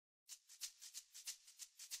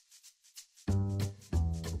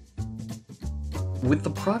With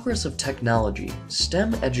the progress of technology,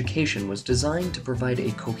 STEM education was designed to provide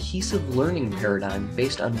a cohesive learning paradigm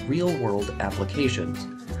based on real-world applications.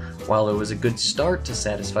 While it was a good start to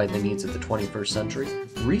satisfy the needs of the 21st century,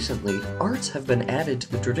 recently, arts have been added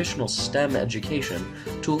to the traditional STEM education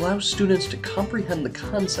to allow students to comprehend the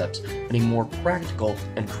concepts in a more practical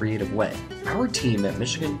and creative way. Our team at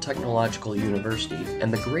Michigan Technological University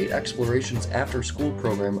and the Great Explorations After School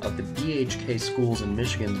program of the BHK schools in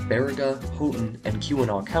Michigan's Baraga, Houghton, and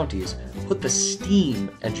Keweenaw counties put the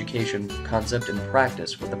STEAM education concept in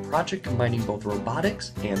practice with a project combining both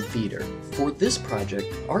robotics and theater. For this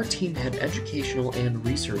project, our team had educational and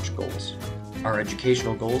research goals. Our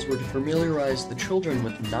educational goals were to familiarize the children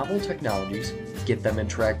with novel technologies, get them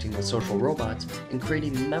interacting with social robots, and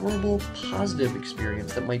create a memorable, positive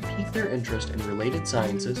experience that might pique their interest in related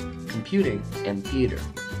sciences, computing, and theater.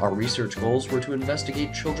 Our research goals were to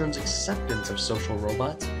investigate children's acceptance of social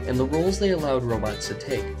robots and the roles they allowed robots to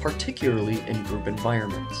take, particularly in group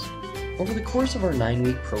environments. Over the course of our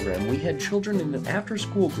 9-week program, we had children in an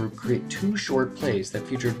after-school group create 2 short plays that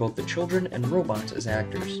featured both the children and robots as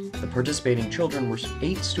actors. The participating children were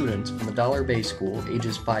 8 students from the Dollar Bay School,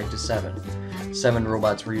 ages 5 to 7. 7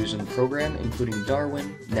 robots were used in the program, including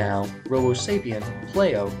Darwin, Now, Robo-Sapien,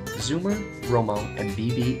 Pleo, Zoomer, Romo, and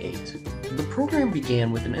BB-8. The program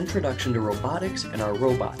began with an introduction to robotics and our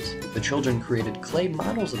robots. The children created clay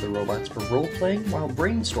models of the robots for role-playing while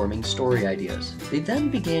brainstorming story ideas. They then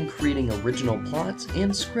began creating original plots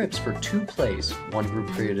and scripts for 2 plays. One group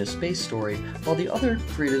created a space story, while the other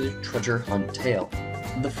created a treasure hunt tale.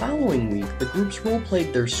 The following week, the groups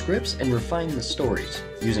role-played their scripts and refined the stories.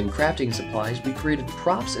 Using crafting supplies, we created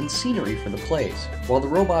props and scenery for the plays. While the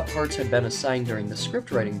robot parts had been assigned during the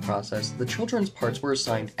script writing process, the children's parts were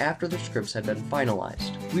assigned after the scripts had been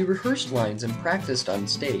finalized. We rehearsed lines and practiced on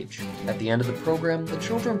stage. At the end of the program, the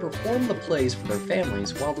children performed the plays for their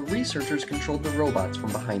families while the researchers controlled the robots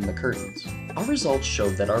from behind the curtains. Our results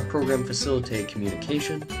showed that our program facilitated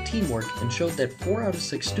communication, teamwork, and showed that 4 out of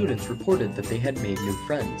 6 students reported that they had made new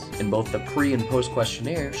friends. In both the pre- and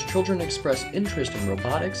post-questionnaires, children expressed interest in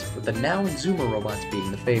robotics, with the Now and Zoomer robots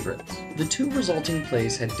being the favorites. The 2 resulting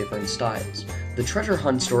plays had different styles. The treasure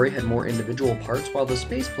hunt story had more individual parts, while the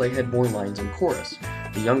space play had more lines and chorus.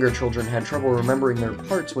 The younger children had trouble remembering their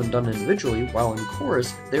parts when done individually, while in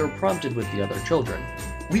chorus, they were prompted with the other children.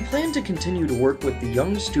 We plan to continue to work with the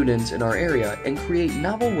young students in our area and create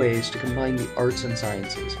novel ways to combine the arts and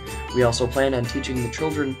sciences. We also plan on teaching the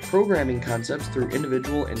children programming concepts through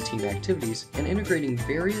individual and team activities and integrating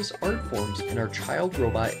various art forms in our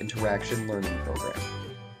child-robot interaction learning program.